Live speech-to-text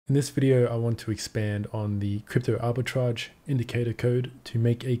In this video, I want to expand on the crypto arbitrage indicator code to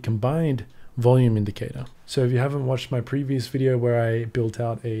make a combined volume indicator. So if you haven't watched my previous video where I built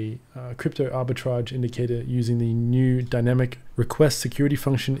out a crypto arbitrage indicator using the new dynamic request security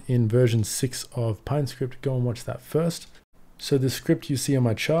function in version 6 of Pine Script, go and watch that first. So the script you see on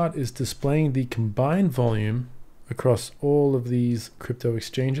my chart is displaying the combined volume across all of these crypto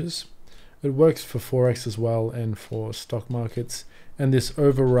exchanges. It works for Forex as well and for stock markets. And this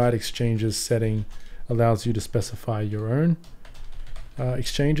override exchanges setting allows you to specify your own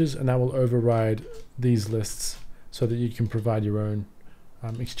exchanges, and that will override these lists so that you can provide your own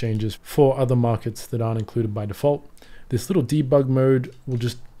exchanges for other markets that aren't included by default. This little debug mode will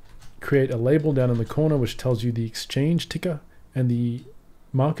just create a label down in the corner which tells you the exchange ticker and the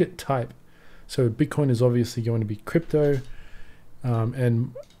market type. So Bitcoin is obviously going to be crypto,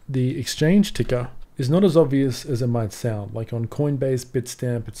 and the exchange ticker is not as obvious as it might sound. Like on Coinbase,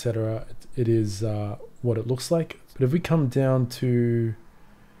 Bitstamp, etc., it is what it looks like. But if we come down to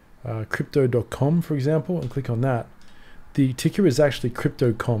crypto.com, for example, and click on that, the ticker is actually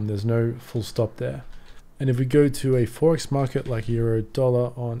crypto.com. There's no full stop there. And if we go to a Forex market like euro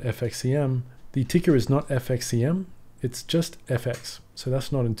dollar on FXCM, the ticker is not FXCM, it's just FX. So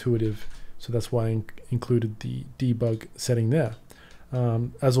that's not intuitive. So that's why I included the debug setting there.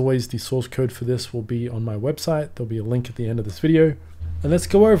 As always, the source code for this will be on my website. There'll be a link at the end of this video. And let's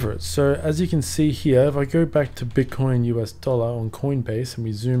go over it. So as you can see here, if I go back to Bitcoin US dollar on Coinbase and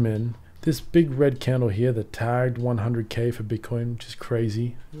we zoom in, this big red candle here that tagged 100K for Bitcoin, which is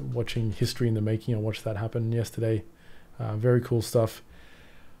crazy. Watching history in the making, I watched that happen yesterday. Very cool stuff.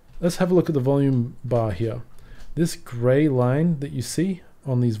 Let's have a look at the volume bar here. This gray line that you see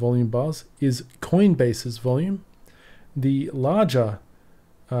on these volume bars is Coinbase's volume. The larger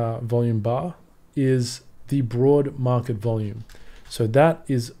volume bar is the broad market volume. So that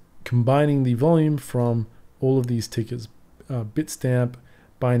is combining the volume from all of these tickers, Bitstamp,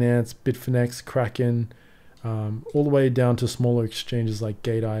 Binance, Bitfinex, Kraken, all the way down to smaller exchanges like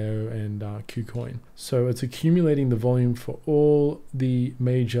Gate.io and KuCoin. So it's accumulating the volume for all the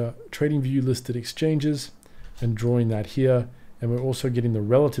major TradingView listed exchanges and drawing that here. And we're also getting the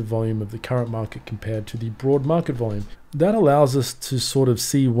relative volume of the current market compared to the broad market volume. That allows us to sort of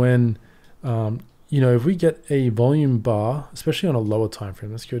see when, if we get a volume bar, especially on a lower time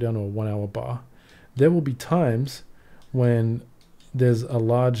frame, let's go down to a 1 hour bar, there will be times when there's a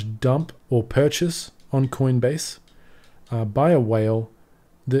large dump or purchase on Coinbase by a whale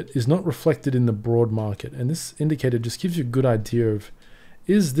that is not reflected in the broad market. And this indicator just gives you a good idea of,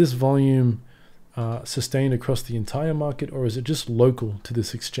 is this volume sustained across the entire market, or is it just local to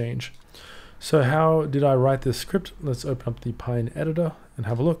this exchange? So how did I write this script? Let's open up the Pine editor and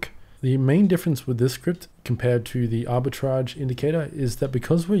have a look. The main difference with this script compared to the arbitrage indicator is that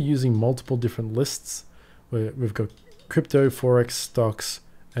because we're using multiple different lists, where we've got crypto, Forex, stocks,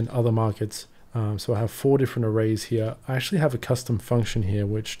 and other markets. So I have 4 different arrays here. I actually have a custom function here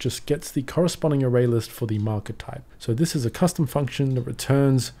which just gets the corresponding array list for the market type. So this is a custom function that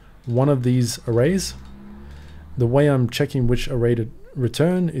returns one of these arrays. The way I'm checking which array to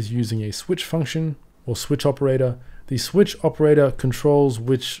return is using a switch function or switch operator. The switch operator controls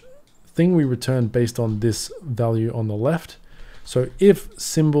which thing we return based on this value on the left. So if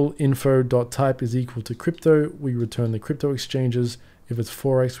symbol info.type is equal to crypto, we return the crypto exchanges. If it's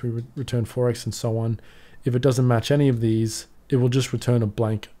Forex, we return Forex, and so on. If it doesn't match any of these, it will just return a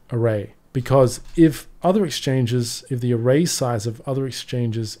blank array. Because if the array size of other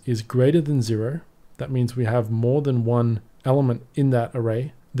exchanges is greater than 0, that means we have more than one element in that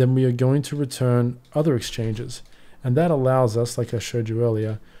array, then we are going to return other exchanges. And that allows us, like I showed you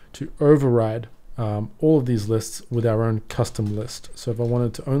earlier, to override all of these lists with our own custom list. So if I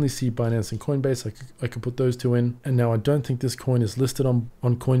wanted to only see Binance and Coinbase, I could put those 2 in. And now I don't think this coin is listed on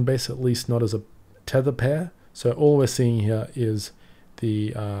Coinbase, at least not as a tether pair. So all we're seeing here is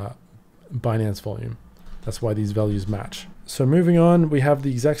the Binance volume. That's why these values match. So moving on, we have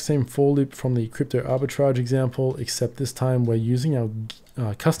the exact same for loop from the crypto arbitrage example, except this time we're using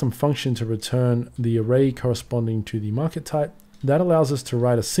our custom function to return the array corresponding to the market type. That allows us to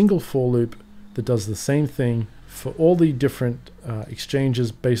write a single for loop that does the same thing for all the different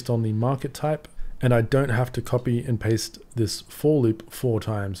exchanges based on the market type. And I don't have to copy and paste this for loop 4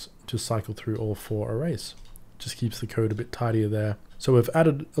 times to cycle through all 4 arrays. Just keeps the code a bit tidier there. So we've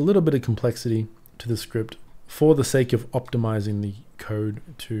added a little bit of complexity to the script for the sake of optimizing the code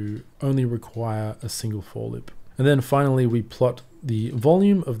to only require a single for loop. And then finally, we plot the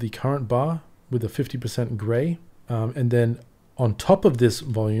volume of the current bar with a 50% gray. And then on top of this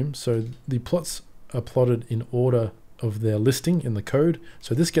volume, so the plots are plotted in order of their listing in the code.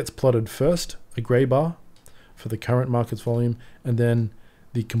 So this gets plotted first, a gray bar for the current market's volume, and then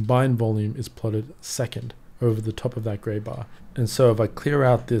the combined volume is plotted second over the top of that gray bar. And so if I clear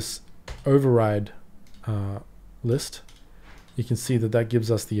out this override list, you can see that that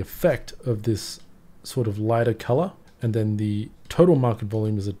gives us the effect of this sort of lighter color, and then the total market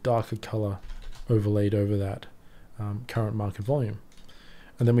volume is a darker color overlaid over that current market volume.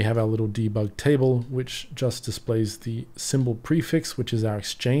 And then we have our little debug table, which just displays the symbol prefix, which is our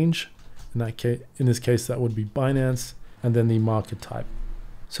exchange. In this case, that would be Binance, and then the market type.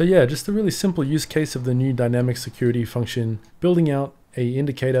 So yeah, just a really simple use case of the new dynamic security function, building out a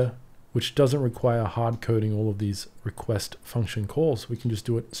indicator which doesn't require hard coding all of these request function calls. We can just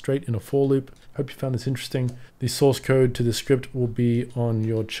do it straight in a for loop. Hope you found this interesting. The source code to the script will be on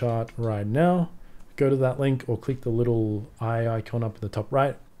your chart right now. Go to that link or click the little eye icon up in the top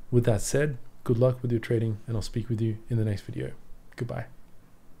right. With that said, good luck with your trading, and I'll speak with you in the next video. Goodbye.